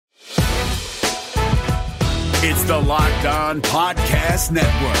It's the Locked On Podcast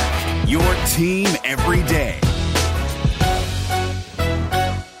Network, your team every day.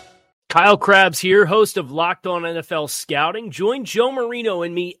 Kyle Krabs here, host of Locked On NFL Scouting. Join Joe Marino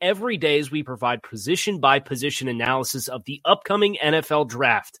and me every day as we provide position-by-position analysis of the upcoming NFL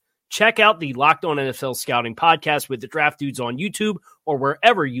Draft. Check out the Locked On NFL Scouting podcast with the Draft Dudes on YouTube or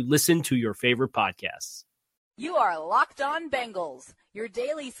wherever you listen to your favorite podcasts. You are Locked On Bengals, your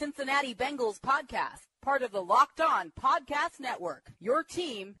daily Cincinnati Bengals podcast, part of the Locked On Podcast Network, your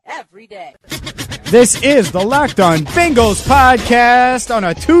team every day. This is the Locked On Bengals podcast on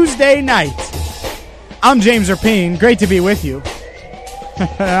a Tuesday night. I'm James Rapien. Great to be with you.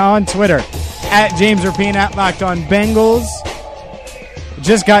 On Twitter, at James Rapien, at Locked On Bengals.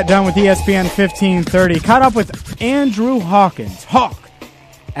 Just got done with ESPN 1530. Caught up with Andrew Hawkins, Hawk,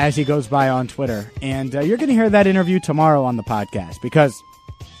 as he goes by on Twitter. And you're going to hear that interview tomorrow on the podcast because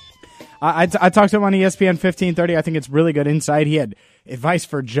I talked to him on ESPN 1530. I think it's really good insight. He had advice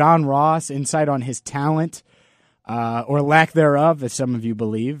for John Ross, insight on his talent or lack thereof, as some of you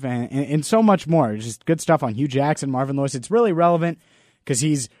believe, and so much more. Just good stuff on Hugh Jackson, Marvin Lewis. It's really relevant because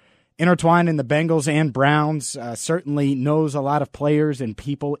he's intertwined in the Bengals and Browns, certainly knows a lot of players and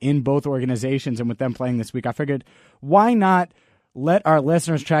people in both organizations, and with them playing this week, I figured why not let our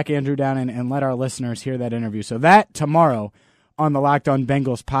listeners track Andrew down and let our listeners hear that interview. So that tomorrow on the Locked On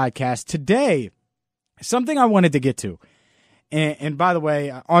Bengals podcast. Today, something I wanted to get to. And by the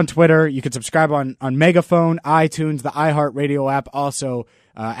way, on Twitter, you can subscribe on Megaphone, iTunes, the iHeartRadio app, also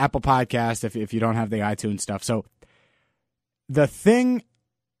Apple Podcast if you don't have the iTunes stuff. So the thing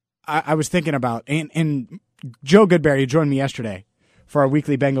I was thinking about, and Joe Goodberry joined me yesterday for our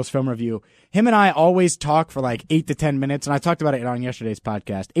weekly Bengals film review. Him and I always talk for like 8 to 10 minutes, and I talked about it on yesterday's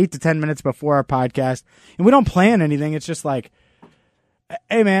podcast, 8 to 10 minutes before our podcast, and we don't plan anything. It's just like,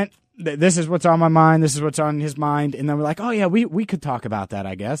 hey, man, this is what's on my mind, this is what's on his mind, and then we're like, oh, yeah, we could talk about that,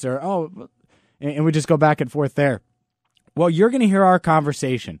 I guess, or, oh, and we just go back and forth there. Well, you're going to hear our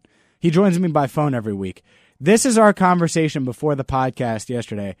conversation. He joins me by phone every week. This is our conversation before the podcast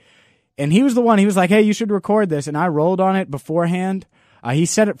yesterday. And he was the one, he was like, hey, you should record this. And I rolled on it beforehand. He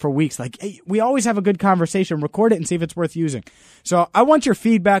said it for weeks, like, hey, we always have a good conversation. Record it and see if it's worth using. So I want your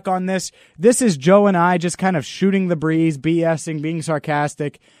feedback on this. This is Joe and I just kind of shooting the breeze, BSing, being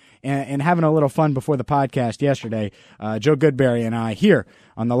sarcastic, and having a little fun before the podcast yesterday. Joe Goodberry and I here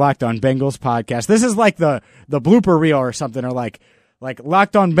on the Locked On Bengals podcast. This is like the blooper reel or something, or like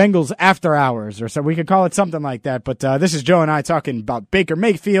Locked On Bengals After Hours, or so we could call it something like that. But this is Joe and I talking about Baker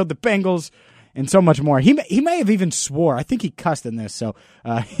Mayfield, the Bengals, and so much more. He may have even swore. I think he cussed in this. So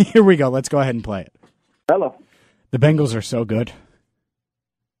here we go. Let's go ahead and play it. Hello. The Bengals are so good.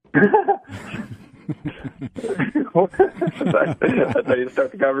 That's how you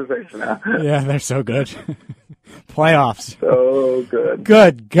start the conversation now. Yeah, they're so good. Playoffs. So good.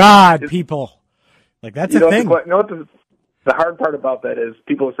 Good God, people. Like, that's a thing. You know what the hard part about that is?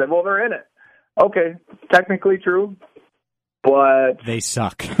 People say, well, they're in it. Okay, technically true, but they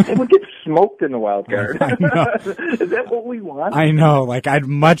suck. They would get smoked in the wild card. I know. Is that what we want? I know. Like, I'd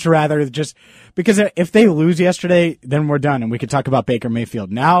much rather just – because if they lose yesterday, then we're done, and we could talk about Baker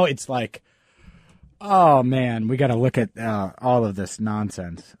Mayfield. Now it's like, oh, man, we got to look at all of this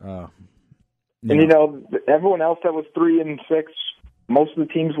nonsense. And, you know, everyone else that was 3-6, most of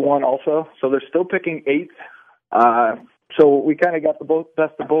the teams won also, so they're still picking 8th. So we kind of got the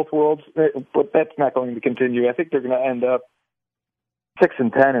best of both worlds, but that's not going to continue. I think they're going to end up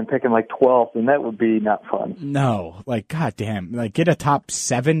 6-10 and picking like 12th, and that would be not fun. No, like, goddamn, like, get a top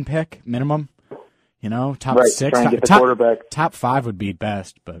 7 pick minimum. You know, top right, 6, try and get the quarterback. Top 5 would be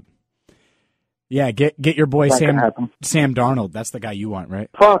best, but yeah, get your boy Sam Darnold. That's the guy you want, right?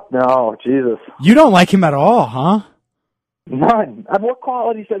 Fuck no, Jesus. You don't like him at all, huh? None. What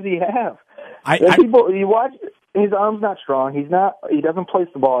qualities does he have? You watch. His arm's not strong. He doesn't place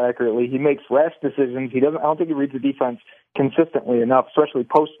the ball accurately. He makes rash decisions. I don't think he reads the defense consistently enough, especially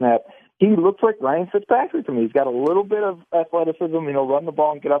post snap. He looks like Ryan Fitzpatrick to me. He's got a little bit of athleticism, run the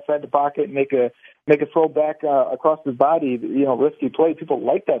ball and get outside the pocket and make a throw back across his body, risky play. People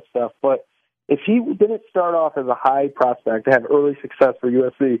like that stuff. But if he didn't start off as a high prospect to have early success for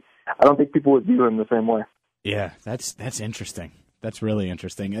USC, I don't think people would view him the same way. Yeah, that's interesting. That's really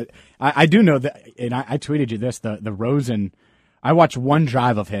interesting. I do know that, and I tweeted you this, the Rosen, I watched one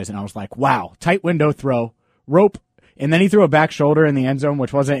drive of his, and I was like, wow, tight window throw, rope, and then he threw a back shoulder in the end zone,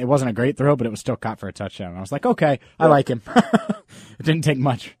 which wasn't a great throw, but it was still caught for a touchdown. And I was like, okay, I like him. It didn't take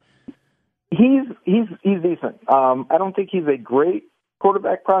much. He's decent. I don't think he's a great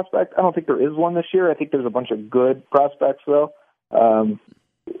quarterback prospect. I don't think there is one this year. I think there's a bunch of good prospects, though.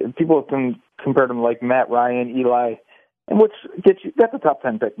 People can compared to like Matt Ryan, Eli, and which gets you, that's a top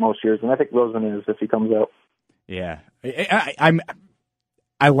 10 pick most years, and I think Rosen is if he comes out. Yeah.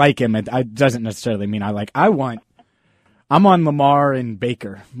 I like him. It doesn't necessarily mean I'm on Lamar and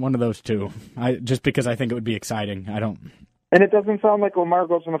Baker, one of those two. Just because I think it would be exciting. And it doesn't sound like Lamar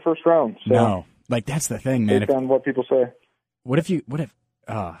goes in the first round. So. No. Like, that's the thing, man. Based on what people say. What if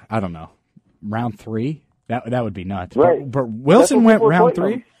I don't know, round 3? That would be nuts. Right. But Wilson went round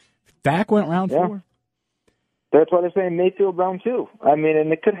 3. Dak went round 4. That's why they're saying Mayfield round 2. I mean,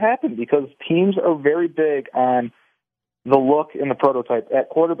 and it could happen because teams are very big on the look and the prototype at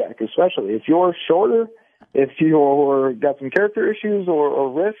quarterback, especially. If you're shorter, if you're got some character issues or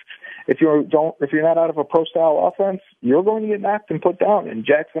risks, if you're not out of a pro style offense, you're going to get knocked and put down. And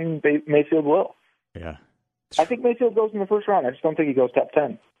Jackson Mayfield will. Yeah. I think Mayfield goes in the first round. I just don't think he goes top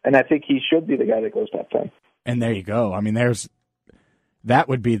 10. And I think he should be the guy that goes top 10. And there you go. I mean, that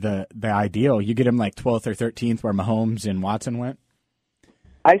would be the ideal. You get him like 12th or 13th where Mahomes and Watson went.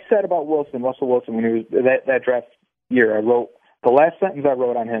 I said about Russell Wilson, when he was that draft year, the last sentence I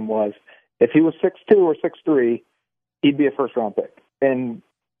wrote on him was, if he was 6'2" or 6'3", he'd be a first-round pick. And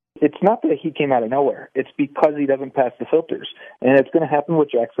it's not that he came out of nowhere. It's because he doesn't pass the filters. And it's going to happen with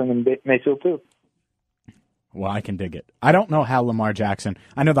Jackson and Mayfield too. Well, I can dig it. I don't know how Lamar Jackson,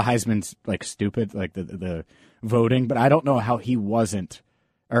 I know the Heisman's like stupid, like the voting, but I don't know how he wasn't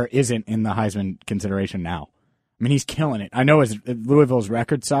or isn't in the Heisman consideration now. I mean, he's killing it. I know Louisville's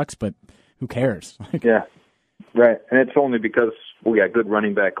record sucks, but who cares? Yeah, right. And it's only because we got good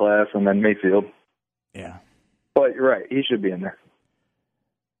running back class and then Mayfield. Yeah. But you're right. He should be in there.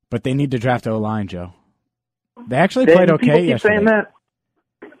 But they need to draft O-line, Joe. They actually played okay yesterday. Saying that.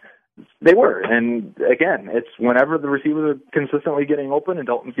 They were, and again, it's whenever the receivers are consistently getting open and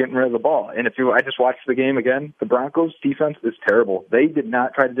Dalton's getting rid of the ball. And I just watched the game again, the Broncos' defense is terrible. They did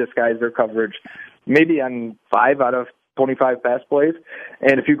not try to disguise their coverage, maybe on 5 out of 25 pass plays.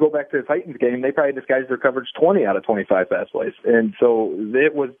 And if you go back to the Titans game, they probably disguised their coverage 20 out of 25 pass plays. And so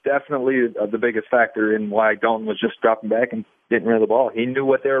it was definitely the biggest factor in why Dalton was just dropping back and getting rid of the ball. He knew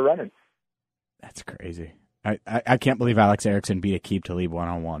what they were running. That's crazy. I can't believe Alex Erickson beat Aqib Talib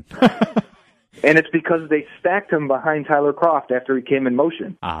one-on-one. And it's because they stacked him behind Tyler Kroft after he came in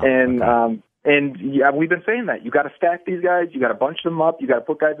motion. And we've been saying that. You got to stack these guys. You got to bunch them up. You got to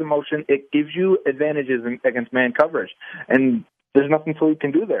put guys in motion. It gives you advantages against man coverage. And there's nothing Talib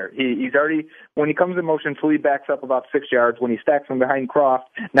can do there. He's already, when he comes in motion, Talib backs up about 6 yards. When he stacks him behind Kroft,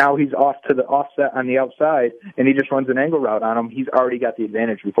 now he's off to the offset on the outside, and he just runs an angle route on him. He's already got the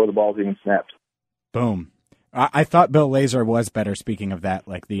advantage before the ball's even snapped. Boom. I thought Bill Lazor was better, speaking of that.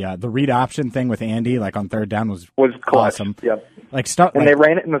 Like the read option thing with Andy, like on third down was clutch. Awesome. Yep. And they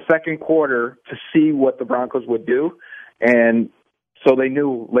ran it in the second quarter to see what the Broncos would do. And so they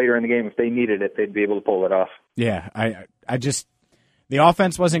knew later in the game if they needed it, they'd be able to pull it off. Yeah. I just, the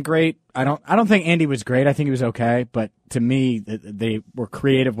offense wasn't great. I don't think Andy was great. I think he was okay. But to me, they were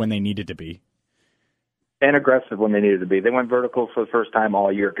creative when they needed to be. And aggressive when they needed to be. They went vertical for the first time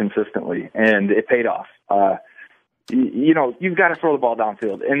all year consistently, and it paid off. You've got to throw the ball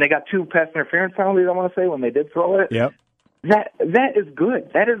downfield. And they got 2 pass interference penalties, I want to say, when they did throw it. Yep. That is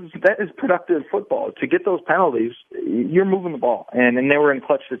good. That is productive football. To get those penalties, you're moving the ball. And they were in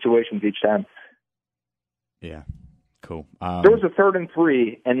clutch situations each time. Yeah. Cool. There was a 3rd and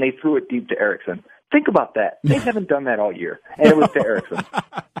 3, and they threw it deep to Erickson. Think about that. They haven't done that all year, and it was to Erickson.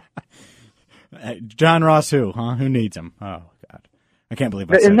 John Ross, who needs him? Oh, God. I can't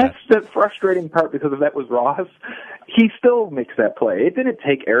believe I said that. And that's the frustrating part, because if that was Ross, he still makes that play. It didn't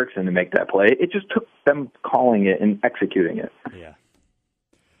take Erickson to make that play. It just took them calling it and executing it. Yeah.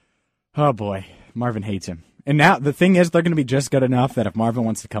 Oh, boy. Marvin hates him. And now the thing is, they're going to be just good enough that if Marvin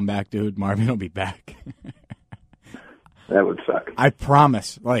wants to come back, dude, Marvin will be back. That would suck. I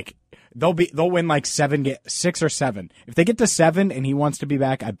promise. Like, they'll win like 6 or 7. If they get to 7 and he wants to be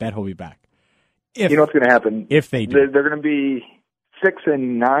back, I bet he'll be back. You know what's going to happen? If they do. They're going to be 6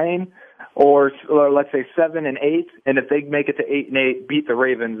 and 9, or let's say 7 and 8. And if they make it to 8 and 8, beat the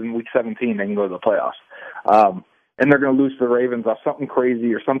Ravens in Week 17, they can go to the playoffs. And they're going to lose to the Ravens off something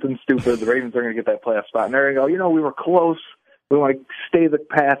crazy or something stupid. The Ravens are going to get that playoff spot, and they're going to go, we were close. We want to stay the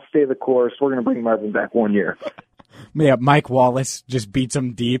path, stay the course. We're going to bring Marvin back 1 year. Yeah, Mike Wallace just beats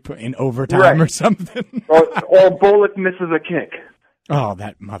him deep in overtime or something. or Bullock misses a kick. Oh,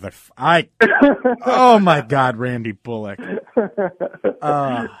 that oh my God, Randy Bullock.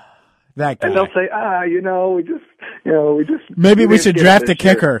 That guy. And they'll say, we just. Maybe we should draft a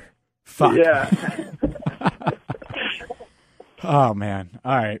kicker. Fuck. Yeah. Oh man.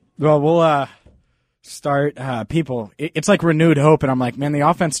 All right. Well, start people. It's like renewed hope, and I'm like, man, the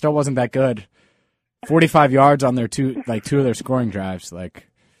offense still wasn't that good. 45 yards on their two of their scoring drives. Like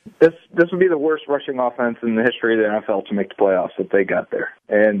this would be the worst rushing offense in the history of the NFL to make the playoffs if they got there.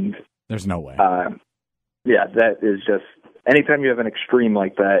 And there's no way. Yeah, that is just anytime you have an extreme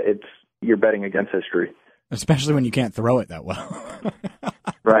like that, you're betting against history. Especially when you can't throw it that well.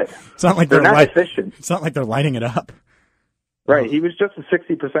 Right. It's not like they're not efficient. It's not like they're lighting it up. Right. He was just a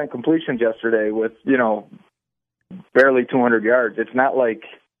 60% completion yesterday with, barely 200 yards. It's not like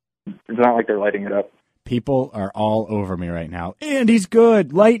they're lighting it up. People are all over me right now. And he's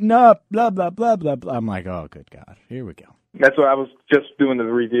good. Lighten up. Blah, blah, blah, blah, blah. I'm like, oh, good God. Here we go. That's what I was just doing the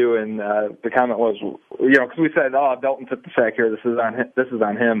review, and the comment was, because we said, oh, Dalton took the sack here. This is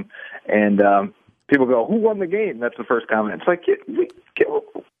on him. And people go, who won the game? That's the first comment. It's like,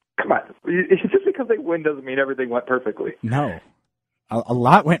 come on. Just because they win doesn't mean everything went perfectly. No. A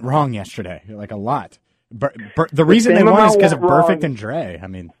lot went wrong yesterday. Like, a lot. The reason they won is because of Burfict and Dre. I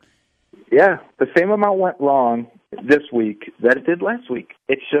mean. Yeah, the same amount went wrong this week that it did last week.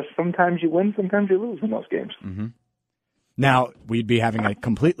 It's just sometimes you win, sometimes you lose in those games. Mm-hmm. Now, we'd be having a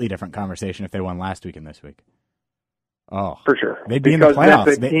completely different conversation if they won last week and this week. Oh. For sure. They'd be in the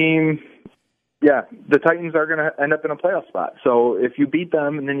playoffs. The Titans are going to end up in a playoff spot. So if you beat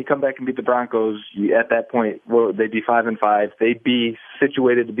them and then you come back and beat the Broncos, at that point, they'd be 5-5. They'd be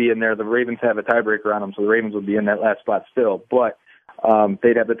situated to be in there. The Ravens have a tiebreaker on them, so the Ravens would be in that last spot still. But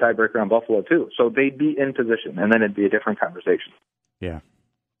they'd have the tiebreaker on Buffalo, too. So they'd be in position, and then it'd be a different conversation. Yeah.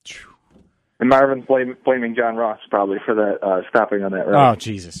 And Marvin's blaming John Ross probably for that stopping on that route. Oh,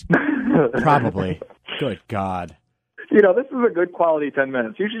 Jesus. Probably. Good God. This is a good quality 10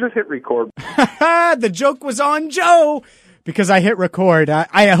 minutes. You should just hit record. The joke was on Joe because I hit record.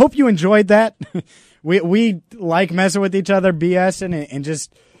 I hope you enjoyed that. We like messing with each other, BSing, and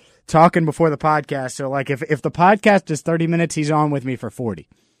just talking before the podcast. So, like, if the podcast is 30 minutes, he's on with me for 40.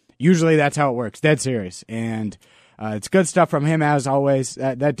 Usually that's how it works. Dead serious. And it's good stuff from him, as always.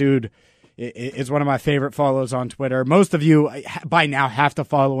 That dude is one of my favorite follows on Twitter. Most of you by now have to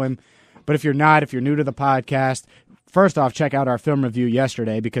follow him. But if you're not, if you're new to the podcast, first off, check out our film review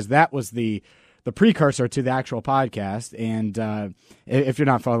yesterday because that was the precursor to the actual podcast. And if you're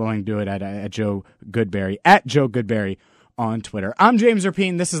not following, do it at Joe Goodberry, at Joe Goodberry on Twitter. I'm James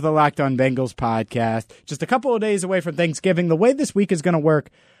Rapien. This is the Locked On Bengals podcast. Just a couple of days away from Thanksgiving. The way this week is going to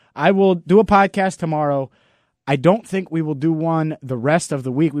work, I will do a podcast tomorrow. I don't think we will do one the rest of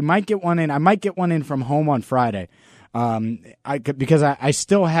the week. We might get one in. I might get one in from home on Friday because I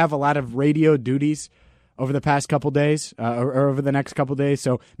still have a lot of radio duties over the past couple days or over the next couple days.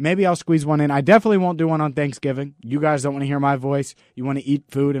 So maybe I'll squeeze one in. I definitely won't do one on Thanksgiving. You guys don't want to hear my voice. You want to eat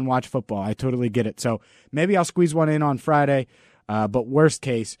food and watch football. I totally get it. So maybe I'll squeeze one in on Friday. But worst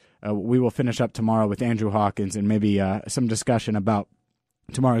case, we will finish up tomorrow with Andrew Hawkins and maybe some discussion about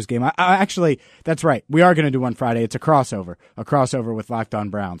tomorrow's game. Actually, that's right. We are going to do one Friday. It's a crossover with Locked On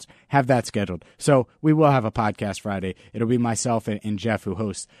Browns. Have that scheduled. So we will have a podcast Friday. It'll be myself and Jeff who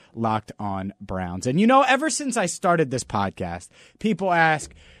hosts Locked On Browns. And ever since I started this podcast, people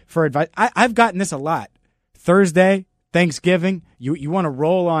ask for advice. I've gotten this a lot. Thursday, Thanksgiving, you want to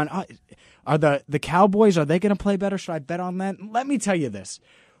roll on. Are the Cowboys, are they going to play better? Should I bet on that? Let me tell you this.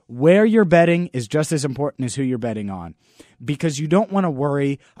 Where you're betting is just as important as who you're betting on because you don't want to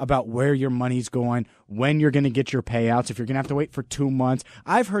worry about where your money's going, when you're going to get your payouts, if you're going to have to wait for 2 months.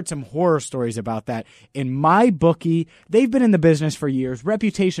 I've heard some horror stories about that. In my bookie, they've been in the business for years.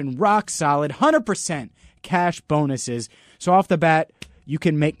 Reputation rock solid, 100% cash bonuses. So off the bat, you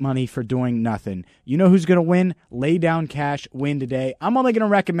can make money for doing nothing. You know who's going to win? Lay down cash, win today. I'm only going to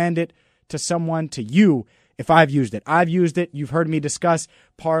recommend it to you. If I've used it. You've heard me discuss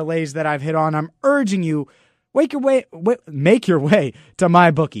parlays that I've hit on. I'm urging you, make your way to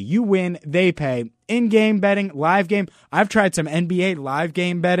MyBookie. You win, they pay. In-game betting, live game. I've tried some NBA live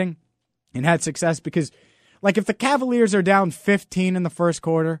game betting and had success because, like, if the Cavaliers are down 15 in the first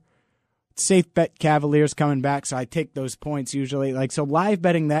quarter, safe bet Cavaliers coming back, so I take those points usually. So live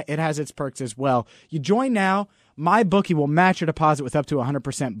betting, that it has its perks as well. You join now, MyBookie will match your deposit with up to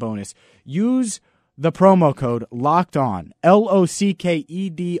 100% bonus. Use the promo code Locked On,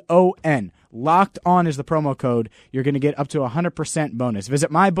 LOCKEDON. Locked On is the promo code. You're going to get up to 100% bonus. Visit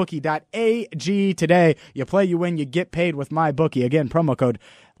mybookie.ag today. You play, you win, you get paid with MyBookie. Again, promo code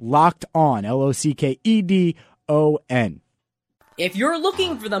Locked On, LOCKEDON. If you're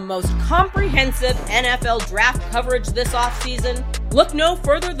looking for the most comprehensive NFL draft coverage this offseason, look no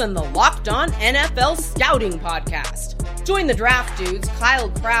further than the Locked On NFL Scouting Podcast. Join the draft dudes, Kyle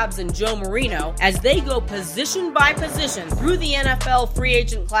Krabs and Joe Marino, as they go position by position through the NFL free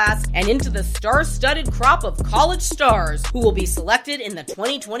agent class and into the star-studded crop of college stars who will be selected in the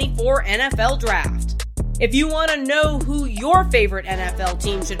 2024 NFL Draft. If you want to know who your favorite NFL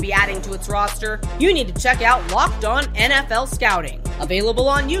team should be adding to its roster, you need to check out Locked On NFL Scouting, available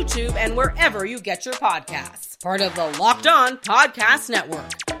on YouTube and wherever you get your podcasts. Part of the Locked On Podcast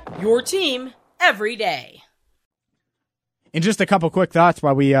Network, your team every day. And just a couple quick thoughts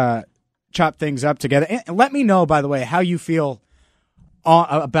while we chop things up together. And let me know, by the way, how you feel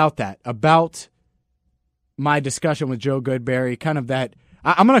about that, about my discussion with Joe Goodberry, kind of that.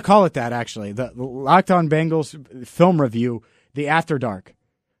 I'm going to call it that, actually. The Locked On Bengals film review, the After Dark.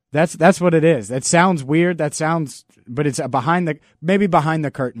 That's what it is. That sounds weird. But it's maybe behind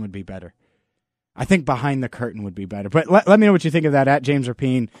the curtain would be better. I think behind the curtain would be better. But let me know what you think of that at James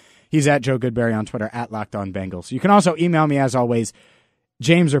Rapine. He's at Joe Goodberry on Twitter, at Locked On Bengals. You can also email me, as always,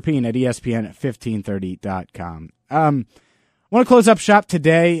 jamesrapine at ESPN1530.com. I want to close up shop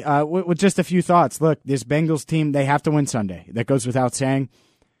today with just a few thoughts. Look, this Bengals team, they have to win Sunday. That goes without saying.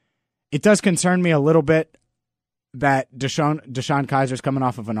 It does concern me a little bit that Deshaun Kaiser's coming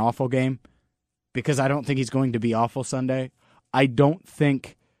off of an awful game, because I don't think he's going to be awful Sunday. I don't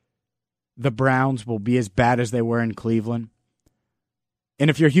think the Browns will be as bad as they were in Cleveland. And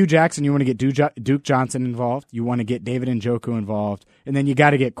if you're Hugh Jackson, you want to get Duke Johnson involved. You want to get David Njoku involved. And then you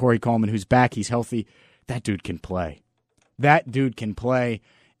got to get Corey Coleman, who's back. He's healthy. That dude can play.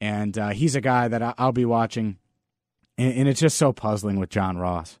 And he's a guy that I'll be watching. And it's just so puzzling with John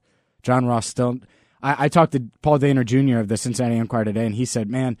Ross. John Ross still... I talked to Paul Dehner Jr. of the Cincinnati Enquirer today, and he said,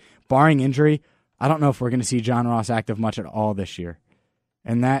 man, barring injury, I don't know if we're going to see John Ross active much at all this year.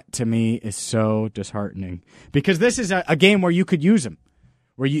 And that, to me, is so disheartening. Because this is a game where you could use him.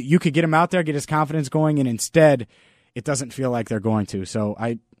 Where you could get him out there, get his confidence going, and instead, it doesn't feel like they're going to. So,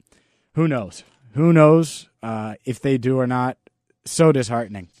 who knows? Who knows if they do or not? So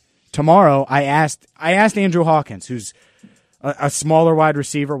disheartening. Tomorrow, I asked Andrew Hawkins, who's a smaller wide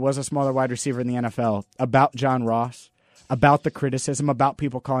receiver, was a smaller wide receiver in the NFL, about John Ross, about the criticism, about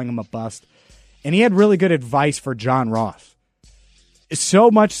people calling him a bust. And he had really good advice for John Ross.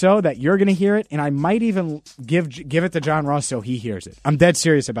 So much so that you're going to hear it, and I might even give it to John Ross so he hears it. I'm dead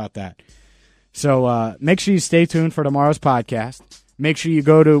serious about that. So make sure you stay tuned for tomorrow's podcast. Make sure you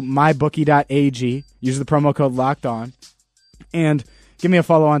go to mybookie.ag, use the promo code LOCKEDON, and give me a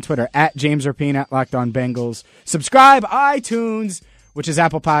follow on Twitter, at James Rapine, at Locked On Bengals. Subscribe, iTunes, which is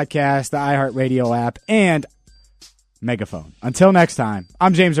Apple Podcasts, the iHeartRadio app, and Megaphone. Until next time,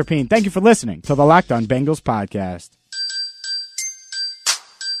 I'm James Rapine. Thank you for listening to the Locked On Bengals podcast.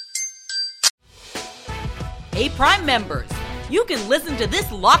 Hey, Prime members, you can listen to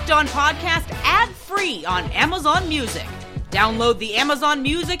this Locked On podcast ad-free on Amazon Music. Download the Amazon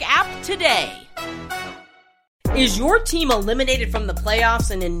Music app today. Is your team eliminated from the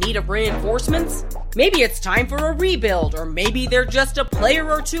playoffs and in need of reinforcements? Maybe it's time for a rebuild, or maybe they're just a player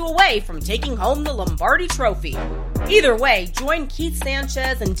or two away from taking home the Lombardi Trophy. Either way, join Keith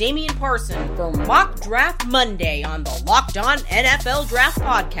Sanchez and Damian Parson for Mock Draft Monday on the Locked On NFL Draft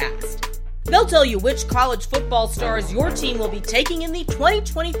Podcast. They'll tell you which college football stars your team will be taking in the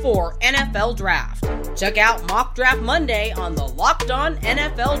 2024 NFL Draft. Check out Mock Draft Monday on the Locked On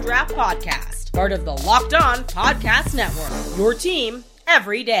NFL Draft Podcast, part of the Locked On Podcast Network, your team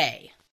every day.